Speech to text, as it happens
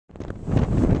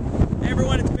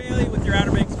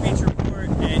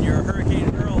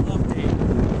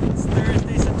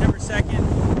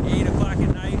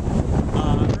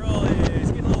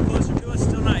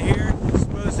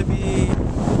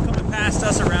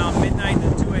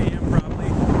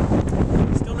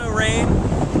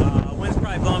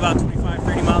about 25,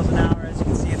 30 miles an hour. As you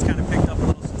can see, it's kind of picked up a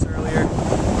little since earlier.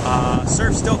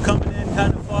 Surf's still coming in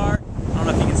kind of far. I don't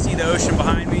know if you can see the ocean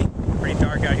behind me. Pretty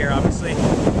dark out here, obviously.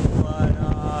 But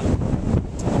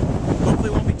hopefully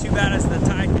it won't be too bad as the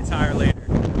tide gets higher later.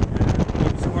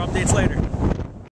 Give you some more updates later.